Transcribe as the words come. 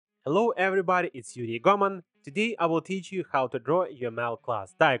Hello everybody, it's Yuri Goman. Today I will teach you how to draw UML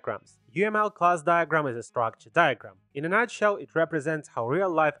class diagrams. UML class diagram is a structure diagram. In a nutshell, it represents how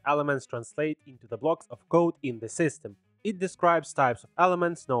real-life elements translate into the blocks of code in the system. It describes types of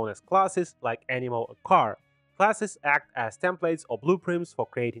elements known as classes, like animal or car. Classes act as templates or blueprints for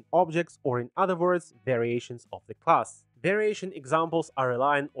creating objects, or in other words, variations of the class. Variation examples are a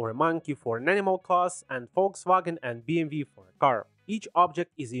lion or a monkey for an animal class and Volkswagen and BMW for a car. Each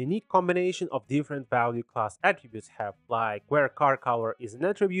object is a unique combination of different value class attributes have, like where car color is an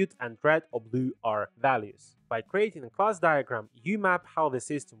attribute and red or blue are values. By creating a class diagram, you map how the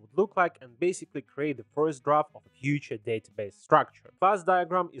system would look like and basically create the first draft of a future database structure. Class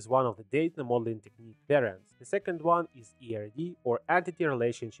diagram is one of the data modeling technique variants. The second one is ERD, or Entity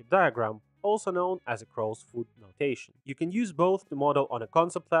Relationship Diagram, also known as a crow's foot notation. You can use both to model on a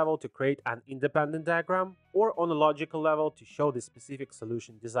concept level to create an independent diagram, or on a logical level to show the specific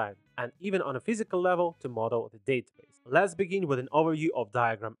solution design, and even on a physical level to model the database. Let's begin with an overview of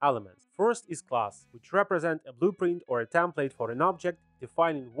diagram elements. First is class, which represent a blueprint or a template for an object,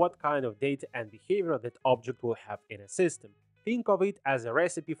 defining what kind of data and behavior that object will have in a system. Think of it as a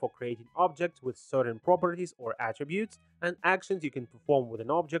recipe for creating objects with certain properties or attributes and actions you can perform with an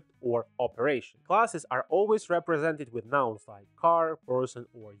object or operation. Classes are always represented with nouns like car, person,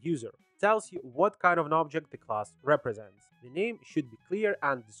 or user. It tells you what kind of an object the class represents. The name should be clear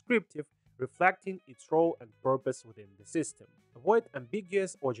and descriptive, reflecting its role and purpose within the system. Avoid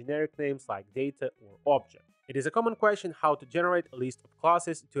ambiguous or generic names like data or object. It is a common question how to generate a list of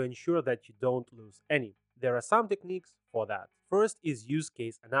classes to ensure that you don't lose any. There are some techniques for that. First is use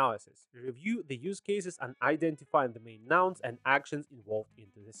case analysis. Review the use cases and identify the main nouns and actions involved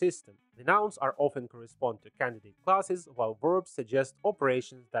into the system. The nouns are often correspond to candidate classes, while verbs suggest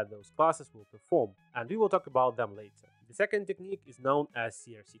operations that those classes will perform, and we will talk about them later. The second technique is known as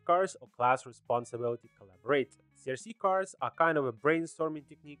CRC cars, or Class Responsibility Collaborator. CRC cars are kind of a brainstorming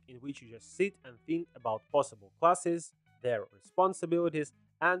technique in which you just sit and think about possible classes, their responsibilities,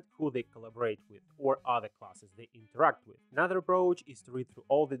 and who they collaborate with or other classes they interact with. Another approach is to read through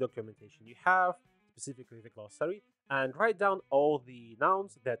all the documentation you have, specifically the glossary, and write down all the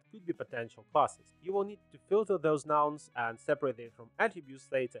nouns that could be potential classes. You will need to filter those nouns and separate them from attributes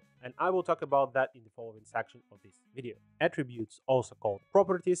later, and I will talk about that in the following section of this video. Attributes, also called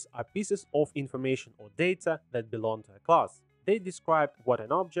properties, are pieces of information or data that belong to a class. They describe what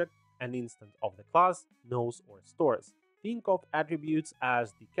an object, an instance of the class, knows or stores. Think of attributes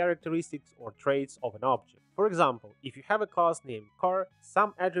as the characteristics or traits of an object. For example, if you have a class named car,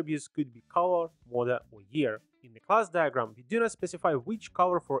 some attributes could be color, model, or year. In the class diagram, we do not specify which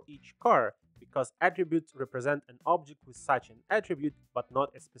color for each car, because attributes represent an object with such an attribute, but not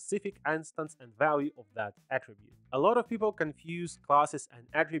a specific instance and value of that attribute. A lot of people confuse classes and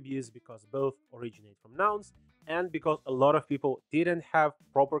attributes because both originate from nouns, and because a lot of people didn't have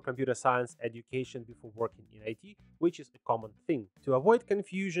proper computer science education before working in IT, which is a common thing. To avoid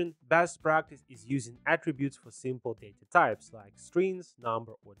confusion, best practice is using attributes for simple data types like strings,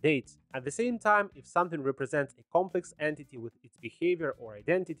 number, or dates. At the same time, if something represents a complex entity with its behavior or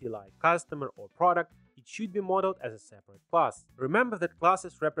identity like customer or product, it should be modeled as a separate class. Remember that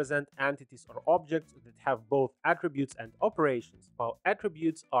classes represent entities or objects that have both attributes and operations, while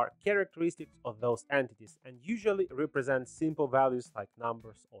attributes are characteristics of those entities and usually represent simple values like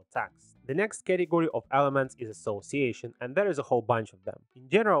numbers or text. The next category of elements is association, and there is a whole bunch of them. In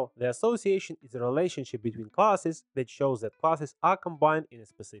general, the association is a relationship between classes that shows that classes are combined in a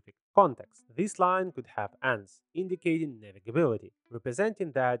specific context. This line could have ANDs, indicating navigability,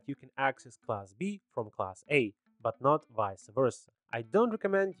 representing that you can access class B from class A, but not vice versa. I don't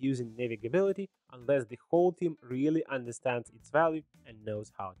recommend using navigability unless the whole team really understands its value and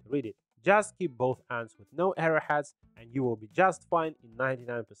knows how to read it. Just keep both ANDs with no arrowheads and you will be just fine in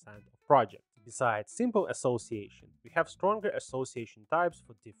 99% of projects. Besides simple association, we have stronger association types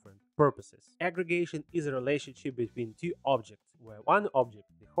for different purposes. Aggregation is a relationship between two objects, where one object,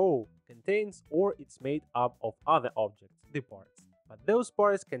 the whole, contains or it's made up of other objects, the parts. But those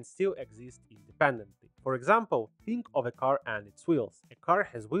parts can still exist independently. For example, think of a car and its wheels. A car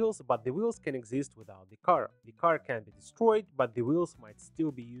has wheels, but the wheels can exist without the car. The car can be destroyed, but the wheels might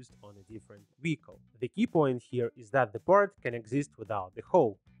still be used on a different vehicle. The key point here is that the part can exist without the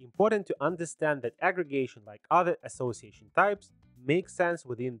whole. Important to understand that aggregation, like other association types, makes sense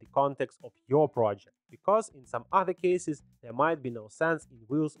within the context of your project, because in some other cases there might be no sense in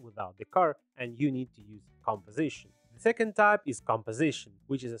wheels without the car and you need to use composition. The Second type is composition,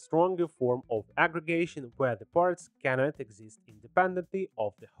 which is a stronger form of aggregation where the parts cannot exist independently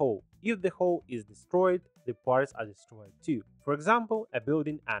of the whole. If the whole is destroyed, the parts are destroyed too. For example, a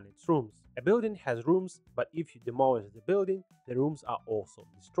building and its rooms. A building has rooms, but if you demolish the building, the rooms are also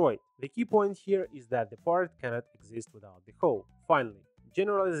destroyed. The key point here is that the part cannot exist without the whole. Finally,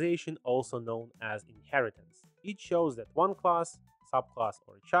 generalization, also known as inheritance. It shows that one class, subclass,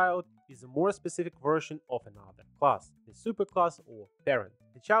 or child is a more specific version of another class, the superclass or parent.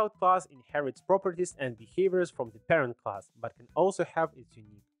 The child class inherits properties and behaviors from the parent class, but can also have its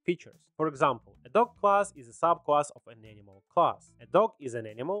unique features. For example, a dog class is a subclass of an animal class. A dog is an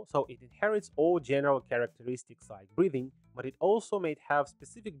animal, so it inherits all general characteristics like breathing, but it also may have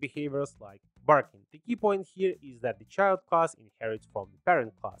specific behaviors like barking. The key point here is that the child class inherits from the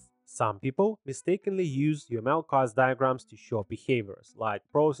parent class. Some people mistakenly use UML class diagrams to show behaviors, like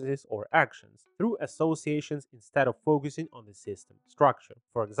processes or actions, through associations instead of focusing on the system structure.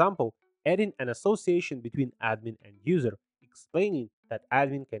 For example, adding an association between admin and user, explaining that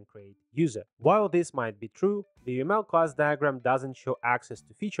admin can create user. While this might be true, the UML class diagram doesn't show access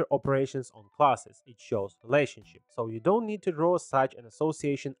to feature operations on classes, it shows relationship. So you don't need to draw such an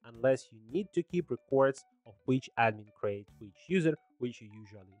association unless you need to keep records of which admin creates which user, which you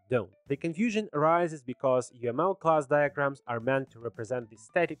usually don't. The confusion arises because UML class diagrams are meant to represent the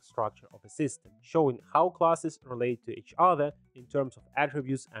static structure of a system, showing how classes relate to each other in terms of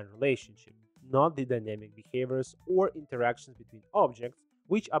attributes and relationships, not the dynamic behaviors or interactions between objects,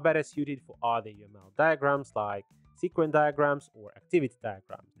 which are better suited for other UML diagrams like sequence diagrams or activity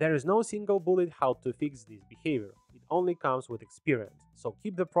diagrams. There is no single bullet how to fix this behavior. It only comes with experience. So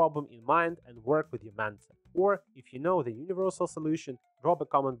keep the problem in mind and work with your mentor. Or if you know the universal solution, drop a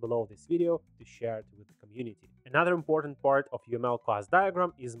comment below this video to share it with the community. Another important part of UML class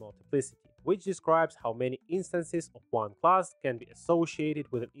diagram is multiplicity, which describes how many instances of one class can be associated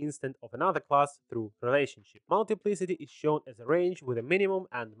with an instance of another class through relationship. Multiplicity is shown as a range with a minimum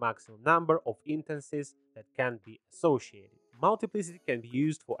and maximum number of instances that can be associated. Multiplicity can be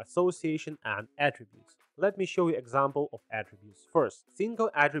used for association and attributes. Let me show you an example of attributes first. Single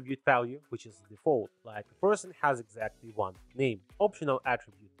attribute value, which is default, like a person has exactly one name. Optional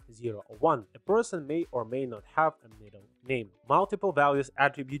attribute 0 or 1. A person may or may not have a middle name. Multiple values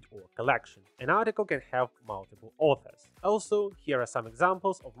attribute or collection. An article can have multiple authors. Also, here are some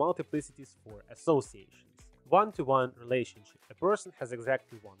examples of multiplicities for associations. One-to-one relationship. A person has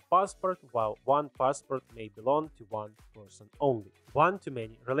exactly one passport, while one passport may belong to one person only.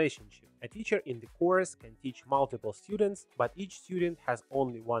 One-to-many relationship. A teacher in the course can teach multiple students, but each student has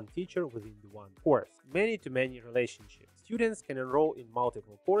only one teacher within the one course. Many-to-many relationship. Students can enroll in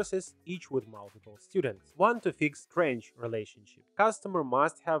multiple courses, each with multiple students. One-to-fixed range relationship. Customer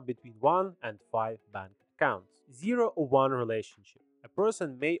must have between 1 and 5 bank accounts. 0 or 1 relationship. A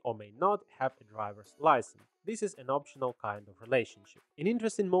person may or may not have a driver's license. This is an optional kind of relationship. An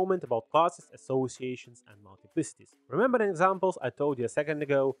interesting moment about classes, associations, and multiplicities. Remember the examples I told you a second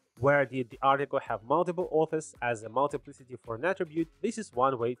ago, where did the article have multiple authors as a multiplicity for an attribute? This is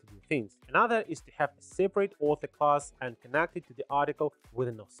one way to do things. Another is to have a separate author class and connect it to the article with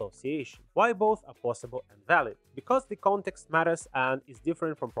an association. Why both are possible and valid? Because the context matters and is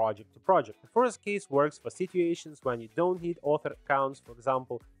different from project to project. The first case works for situations when you don't need author accounts, for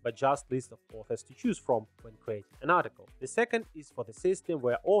example, but just list of authors to choose from when creating an article. The second is for the system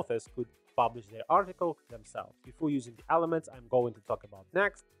where authors could publish their article themselves. Before using the elements I'm going to talk about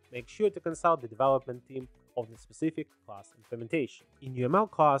next, make sure to consult the development team of the specific class implementation. In UML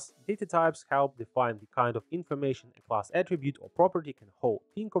class, data types help define the kind of information a class attribute or property can hold.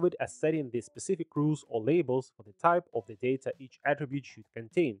 Think of it as setting the specific rules or labels for the type of the data each attribute should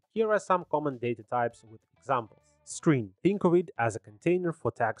contain. Here are some common data types with examples. String. Think of it as a container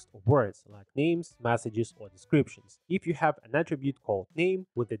for text or words, like names, messages, or descriptions. If you have an attribute called name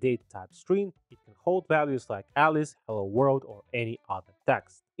with the data type string, it can hold values like Alice, hello world, or any other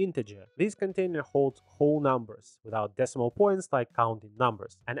text. Integer. This container holds whole numbers without decimal points like counting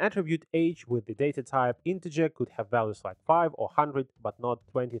numbers. An attribute age with the data type integer could have values like 5 or 100, but not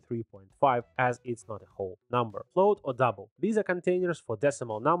 23.5, as it's not a whole number. Float or double. These are containers for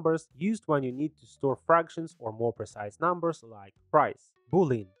decimal numbers used when you need to store fractions or more precise numbers like price.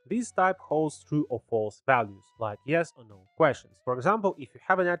 Boolean. This type holds true or false values, like yes or no questions. For example, if you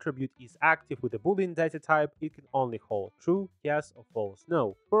have an attribute is active with a Boolean data type, it can only hold true, yes, or false,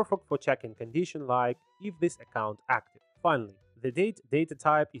 no. Perfect for checking condition like if this account active. Finally, The data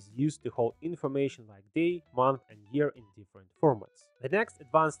type is used to hold information like day, month, and year in different formats. The next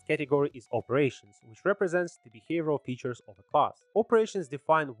advanced category is operations, which represents the behavioral features of a class. Operations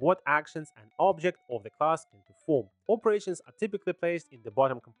define what actions an object of the class can perform. Operations are typically placed in the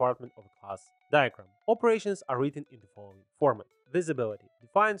bottom compartment of a class diagram. Operations are written in the following format. Visibility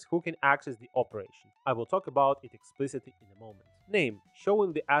defines who can access the operation. I will talk about it explicitly in a moment. Name,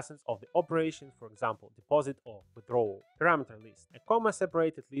 showing the essence of the operation, for example, deposit or withdrawal. Parameter list, a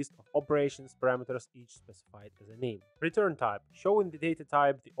comma-separated list of operations parameters each specified as a name. Return type, showing the data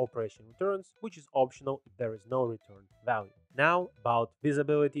type the operation returns, which is optional if there is no return value. Now about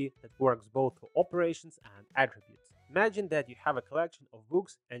visibility that works both for operations and attributes. Imagine that you have a collection of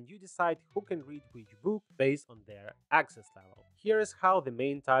books and you decide who can read which book based on their access level. Here is how the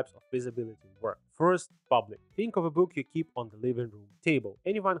main types of visibility work. First, public. Think of a book you keep on the living room table.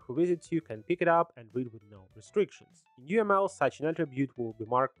 Anyone who visits you can pick it up and read with no restrictions. In UML, such an attribute will be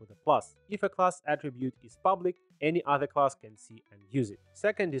marked with a plus. If a class attribute is public, any other class can see and use it.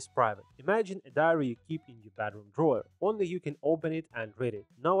 Second is private. Imagine a diary you keep in your bedroom drawer. Only you can open it and read it.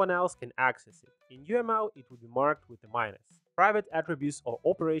 No one else can access it. In UML, it would be marked with a minus. Private attributes or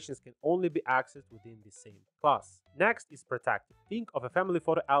operations can only be accessed within the same class. Next is protected. Think of a family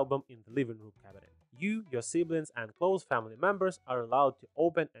photo album in the living room cabinet. You, your siblings, and close family members are allowed to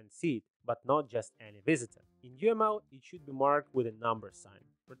open and see it, but not just any visitor. In UML, it should be marked with a number sign.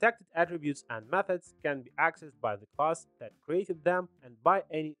 Protected attributes and methods can be accessed by the class that created them and by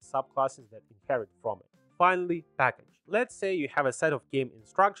any subclasses that inherit from it. Finally, package. Let's say you have a set of game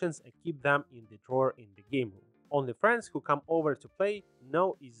instructions and keep them in the drawer in the game room. Only friends who come over to play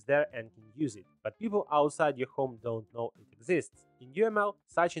know it's there and can use it, but people outside your home don't know it exists. In UML,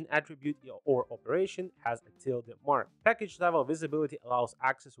 such an attribute or operation has a tilde mark. Package level visibility allows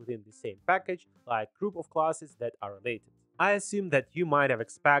access within the same package, like group of classes that are related. I assume that you might have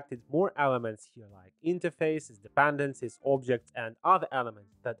expected more elements here like interfaces, dependencies, objects, and other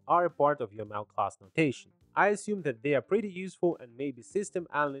elements that are a part of UML class notation. I assume that they are pretty useful and maybe system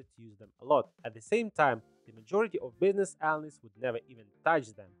analysts use them a lot. At the same time, the majority of business analysts would never even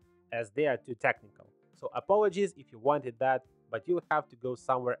touch them, as they are too technical. So apologies if you wanted that, but you'll have to go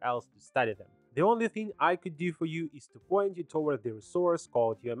somewhere else to study them. The only thing I could do for you is to point you toward the resource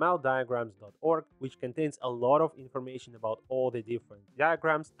called umldiagrams.org, which contains a lot of information about all the different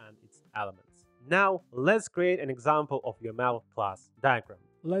diagrams and its elements. Now, let's create an example of UML class diagram.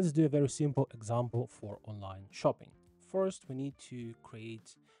 Let's do a very simple example for online shopping. First, we need to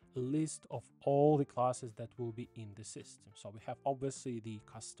create a list of all the classes that will be in the system. So we have obviously the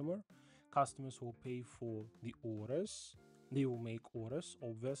customer. Customers will pay for the orders. They will make orders,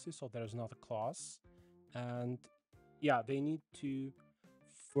 obviously, so there's not a class. And yeah, they need to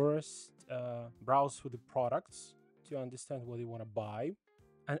first browse through the products to understand what they want to buy.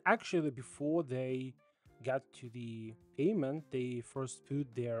 And actually, before they get to the payment, they first put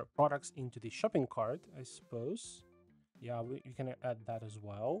their products into the shopping cart, I suppose. Yeah, we can add that as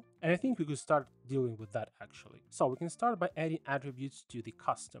well. And I think we could start dealing with that actually. So we can start by adding attributes to the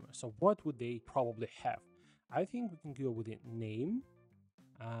customer. So what would they probably have? I think we can go with a name,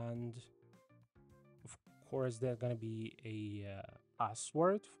 and of course there's gonna be a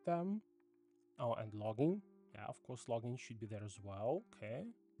password for them. Oh, and login. Yeah, of course login should be there as well. Okay,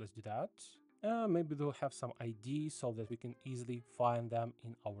 let's do that. Maybe they'll have some ID so that we can easily find them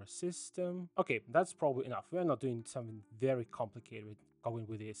in our system. Okay, that's probably enough. We're not doing something very complicated, going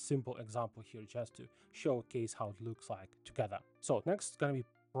with a simple example here just to showcase how it looks like together. So next is gonna be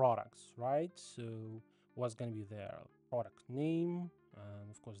products, right? So what's gonna be there? Product name,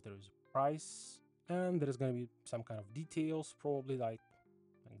 and of course there is price, and there is gonna be some kind of details, probably like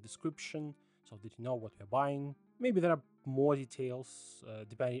description, so that you know what we're buying. Maybe there are more details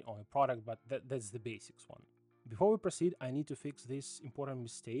depending on the product, but that's the basics one. Before we proceed, I need to fix this important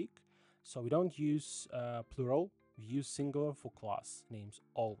mistake. So we don't use plural, we use singular for class names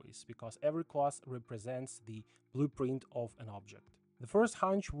always, because every class represents the blueprint of an object. The first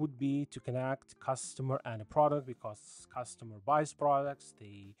hunch would be to connect customer and a product, because customer buys products,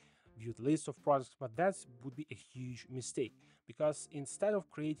 they view the list of products, but that would be a huge mistake, because instead of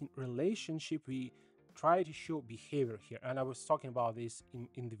creating relationship, we try to show behavior here, and I was talking about this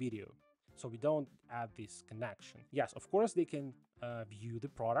in the video. So we don't add this connection. Yes, of course they can view the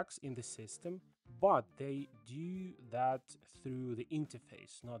products in the system, but they do that through the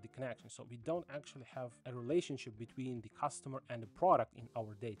interface, not the connection. So we don't actually have a relationship between the customer and the product in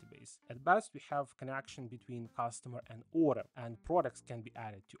our database. At best, we have connection between customer and order, and products can be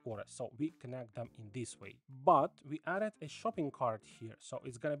added to order. So we connect them in this way. But we added a shopping cart here, so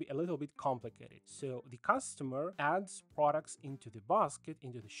it's going to be a little bit complicated. So the customer adds products into the basket,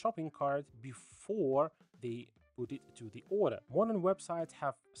 into the shopping cart before they put it to the order. Modern websites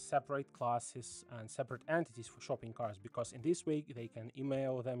have separate classes and separate entities for shopping carts, because in this way they can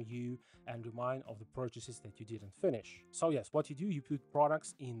email them you and remind of the purchases that you didn't finish. So yes, what you do, you put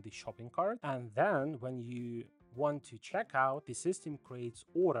products in the shopping cart, and then when you want to check out, the system creates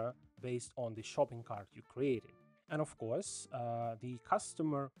order based on the shopping cart you created. And of course, the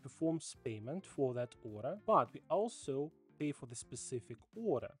customer performs payment for that order, but we also pay for the specific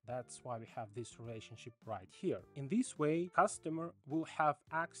order. That's why we have this relationship right here. In this way, customer will have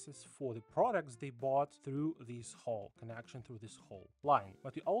access for the products they bought through this whole connection, through this whole line.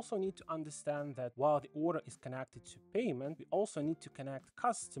 But we also need to understand that while the order is connected to payment, we also need to connect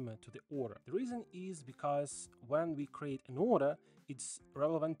customer to the order. The reason is because when we create an order, it's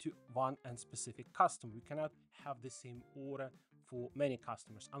relevant to one and specific customer. We cannot have the same order for many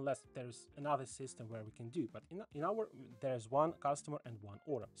customers unless there's another system where we can do, but in our there's one customer and one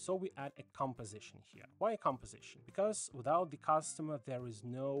order. So we add a composition here. Why a composition? Because without the customer there is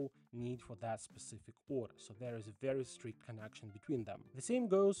no need for that specific order, so there is a very strict connection between them. The same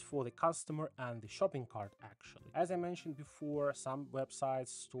goes for the customer and the shopping cart. Actually, as I mentioned before, some websites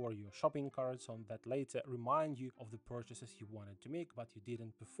store your shopping carts on that later remind you of the purchases you wanted to make but you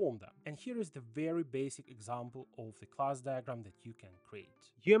didn't perform them. And here is the very basic example of the class diagram that you can create.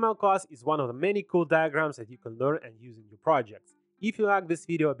 UML class is one of the many cool diagrams that you can learn and use in your projects. If you like this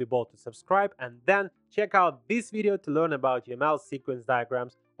video, be bold to subscribe and then check out this video to learn about UML sequence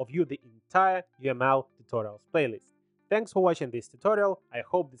diagrams or view the entire UML tutorials playlist. Thanks for watching this tutorial. I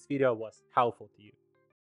hope this video was helpful to you.